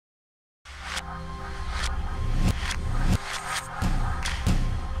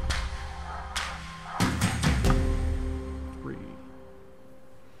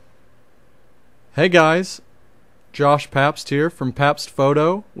Hey guys, Josh Pabst here from Pabst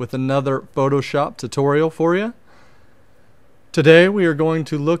Photo with another Photoshop tutorial for you. Today we are going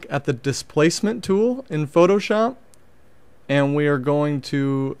to look at the displacement tool in Photoshop, and we are going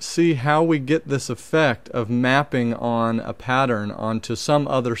to see how we get this effect of mapping on a pattern onto some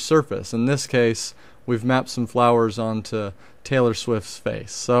other surface. In this case, we've mapped some flowers onto Taylor Swift's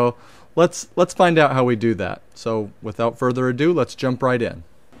face. So let's find out how we do that. So without further ado, let's jump right in.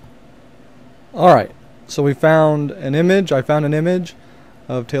 Alright, so I found an image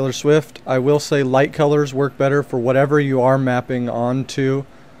of Taylor Swift. I will say light colors work better for whatever you are mapping onto.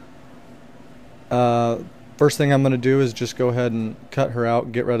 First thing I'm going to do is just go ahead and cut her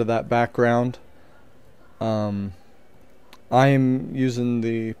out, get rid of that background. I am using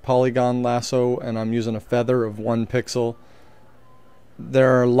the polygon lasso, and I'm using a feather of 1 pixel.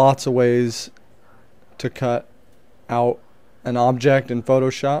 There are lots of ways to cut out an object in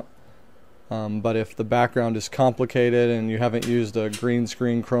Photoshop. But if the background is complicated and you haven't used a green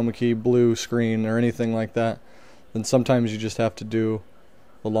screen, chroma key, blue screen, or anything like that, then sometimes you just have to do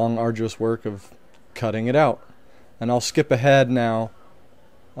the long, arduous work of cutting it out. And I'll skip ahead now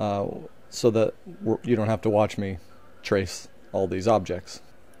so that you don't have to watch me trace all these objects.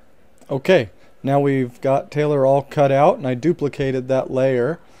 Okay, now we've got Taylor all cut out, and I duplicated that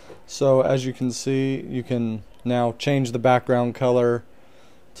layer. So as you can see, you can now change the background color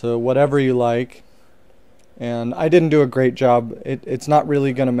to whatever you like, and I didn't do a great job. It's not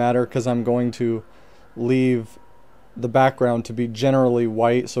really going to matter because I'm going to leave the background to be generally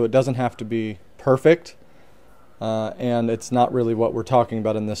white, so it doesn't have to be perfect, and it's not really what we're talking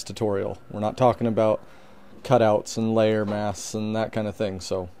about in this tutorial. We're not talking about cutouts and layer masks and that kind of thing.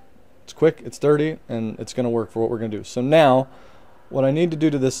 So it's quick, it's dirty, and it's going to work for what we're going to do. So now what I need to do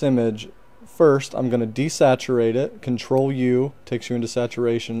to this image, first, I'm going to desaturate it. Control U takes you into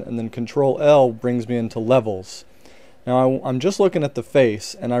saturation, and then Control L brings me into levels. Now I'm just looking at the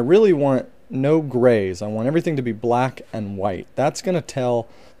face, and I really want no grays. I want everything to be black and white. That's going to tell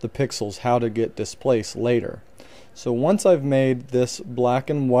the pixels how to get displaced later. So once I've made this black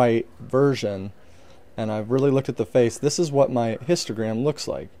and white version, and I've really looked at the face, this is what my histogram looks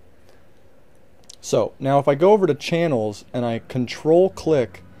like. So now if I go over to channels and I control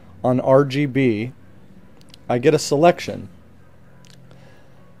click on RGB, I get a selection.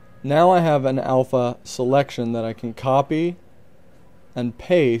 Now I have an alpha selection that I can copy and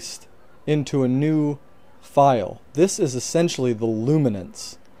paste into a new file. This is essentially the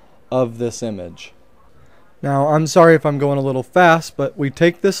luminance of this image. Now I'm sorry if I'm going a little fast, but we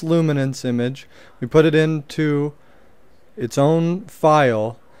take this luminance image, we put it into its own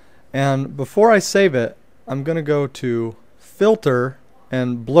file, and before I save it, I'm going to go to Filter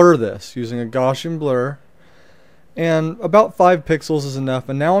and blur this using a Gaussian blur, and about 5 pixels is enough.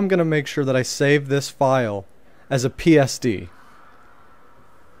 And now I'm going to make sure that I save this file as a PSD.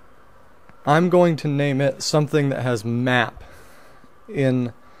 I'm going to name it something that has map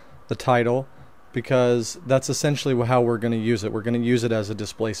in the title, because that's essentially how we're going to use it. We're going to use it as a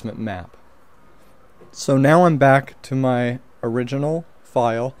displacement map. So now I'm back to my original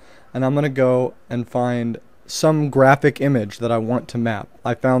file, and I'm going to go and find some graphic image that I want to map.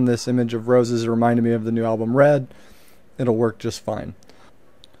 I found this image of roses. It reminded me of the new album Red. It'll work just fine.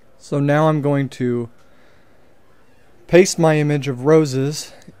 So now I'm going to paste my image of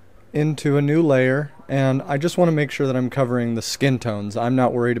roses into a new layer, and I just want to make sure that I'm covering the skin tones. I'm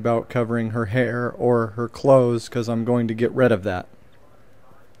not worried about covering her hair or her clothes because I'm going to get rid of that.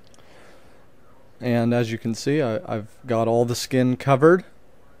 And as you can see, I've got all the skin covered.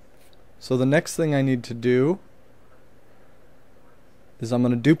 So the next thing I need to do is I'm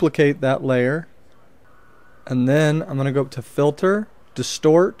going to duplicate that layer, and then I'm going to go up to Filter,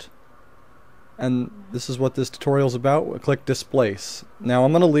 Distort, and this is what this tutorial is about. Click Displace. Now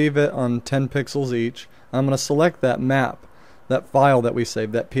I'm going to leave it on 10 pixels each. I'm going to select that map, that file that we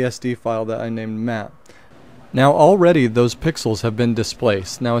saved, that PSD file that I named map. Now already those pixels have been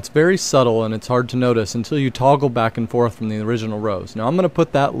displaced. Now it's very subtle and it's hard to notice until you toggle back and forth from the original rows. Now I'm going to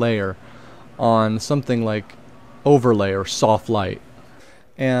put that layer on something like overlay or soft light.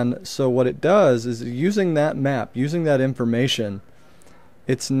 And so what it does is, using that map, using that information,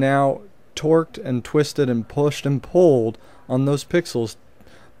 it's now torqued and twisted and pushed and pulled on those pixels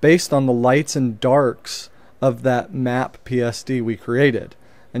based on the lights and darks of that map PSD we created.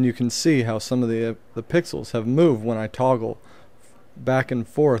 And you can see how some of the pixels have moved when I toggle back and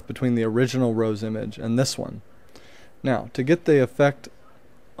forth between the original rose image and this one. Now, to get the effect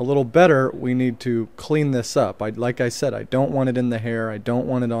a little better, we need to clean this up. Like I said, I don't want it in the hair, I don't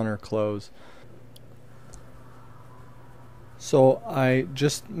want it on her clothes. So I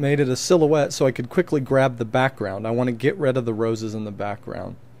just made it a silhouette so I could quickly grab the background. I want to get rid of the roses in the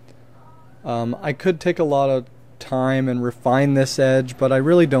background. I could take a lot of time and refine this edge, but I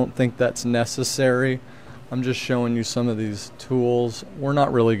really don't think that's necessary. I'm just showing you some of these tools. We're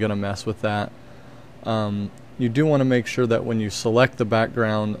not really going to mess with that. You do want to make sure that when you select the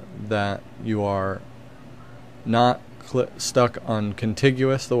background that you are not stuck on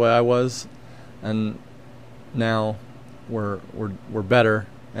contiguous the way I was, and now we're better,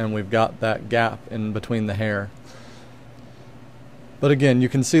 and we've got that gap in between the hair. But again, you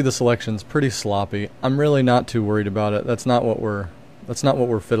can see the selection's pretty sloppy. I'm really not too worried about it. That's not what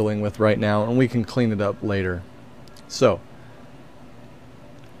we're fiddling with right now, and we can clean it up later. So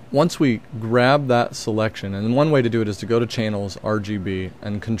once we grab that selection, and one way to do it is to go to Channels, RGB,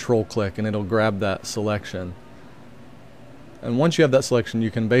 and Control click, and it'll grab that selection. And once you have that selection,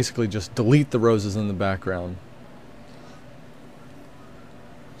 you can basically just delete the roses in the background.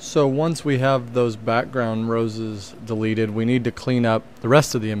 So once we have those background roses deleted, we need to clean up the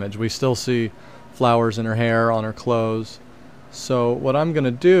rest of the image. We still see flowers in her hair, on her clothes. So what I'm going to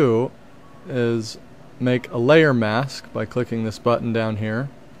do is make a layer mask by clicking this button down here,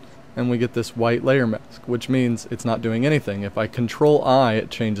 and we get this white layer mask, which means it's not doing anything. If I Control I, it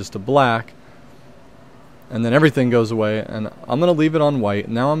changes to black, and then everything goes away, and I'm going to leave it on white.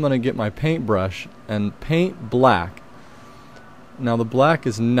 Now I'm going to get my paintbrush and paint black. Now the black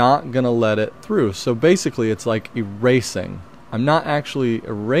is not going to let it through, so basically it's like erasing. I'm not actually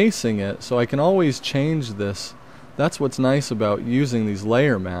erasing it, so I can always change this. That's what's nice about using these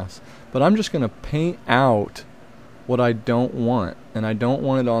layer masks. But I'm just going to paint out what I don't want, and I don't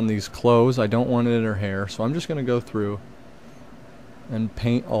want it on these clothes, I don't want it in her hair, so I'm just going to go through and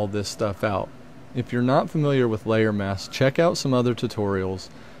paint all this stuff out. If you're not familiar with layer masks, check out some other tutorials.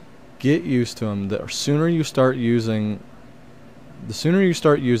 Get used to them. The sooner you start using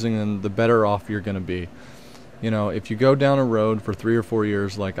them, the better off you're going to be. You know, if you go down a road for 3 or 4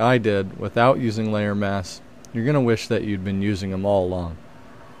 years like I did without using layer masks, you're going to wish that you'd been using them all along.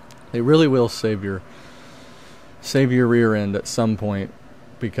 They really will save your rear end at some point,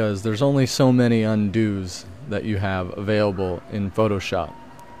 because there's only so many undos that you have available in Photoshop.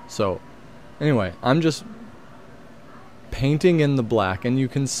 So anyway, I'm just painting in the black, and you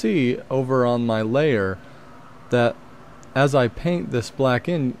can see over on my layer that as I paint this black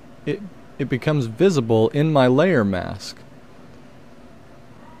in, it becomes visible in my layer mask.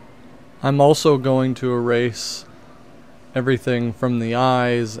 I'm also going to erase everything from the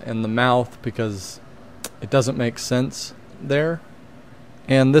eyes and the mouth because it doesn't make sense there.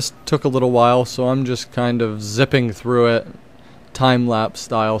 And this took a little while, so I'm just kind of zipping through it time-lapse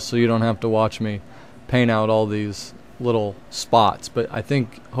style, so you don't have to watch me paint out all these little spots. But I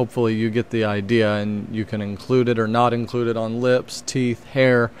think hopefully you get the idea, and you can include it or not include it on lips, teeth,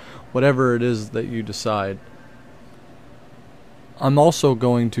 hair, whatever it is that you decide. I'm also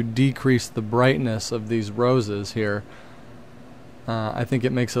going to decrease the brightness of these roses here. I think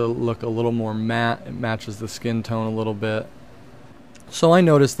it makes it look a little more matte. It matches the skin tone a little bit. So I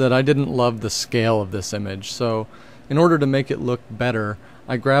noticed that I didn't love the scale of this image, so in order to make it look better,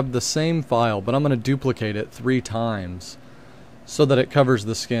 I grabbed the same file, but I'm going to duplicate it 3 times so that it covers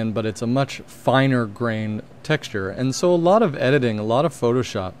the skin, but it's a much finer grained texture. And so a lot of editing, a lot of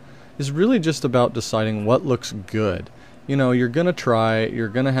Photoshop is really just about deciding what looks good. You know, you're going to try, you're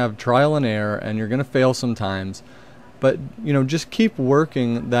going to have trial and error, and you're going to fail sometimes. But, you know, just keep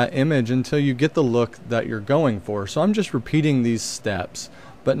working that image until you get the look that you're going for. So I'm just repeating these steps,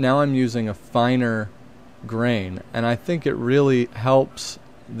 but now I'm using a finer grain, and I think it really helps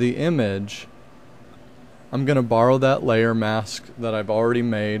the image. I'm going to borrow that layer mask that I've already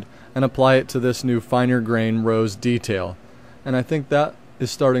made and apply it to this new finer grain rose detail. And I think that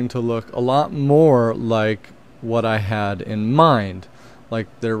is starting to look a lot more like what I had in mind. Like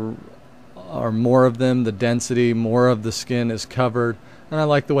there are more of them, the density, more of the skin is covered, and I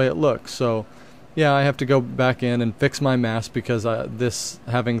like the way it looks. So yeah, I have to go back in and fix my mask because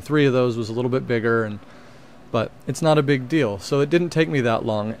having 3 of those was a little bit bigger, but it's not a big deal. So it didn't take me that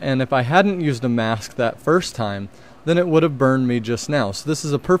long, and if I hadn't used a mask that first time, then it would have burned me just now. So this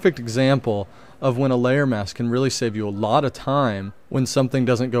is a perfect example of when a layer mask can really save you a lot of time when something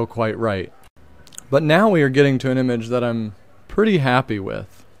doesn't go quite right. But now we are getting to an image that I'm pretty happy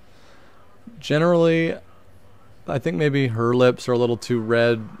with. Generally, I think maybe her lips are a little too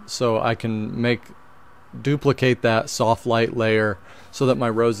red, so I can duplicate that soft light layer so that my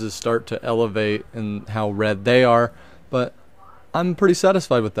roses start to elevate in how red they are. But I'm pretty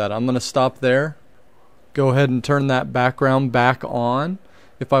satisfied with that. I'm going to stop there, go ahead and turn that background back on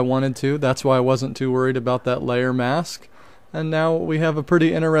if I wanted to. That's why I wasn't too worried about that layer mask. and now we have a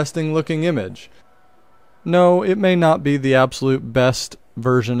pretty interesting looking image. No, it may not be the absolute best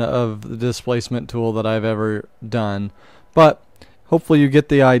version of the displacement tool that I've ever done, but hopefully you get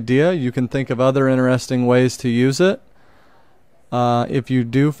the idea. You can think of other interesting ways to use it. If you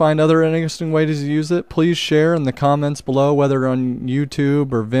do find other interesting ways to use it, please share in the comments below, whether on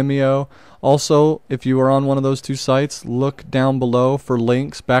YouTube or Vimeo. Also, if you are on one of those two sites, look down below for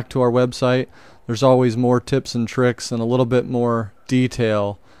links back to our website. There's always more tips and tricks and a little bit more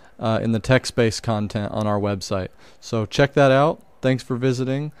detail in the text-based content on our website. So check that out. Thanks for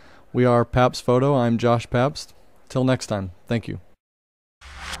visiting. We are Pabst Photo. I'm Josh Pabst. Till next time. Thank you.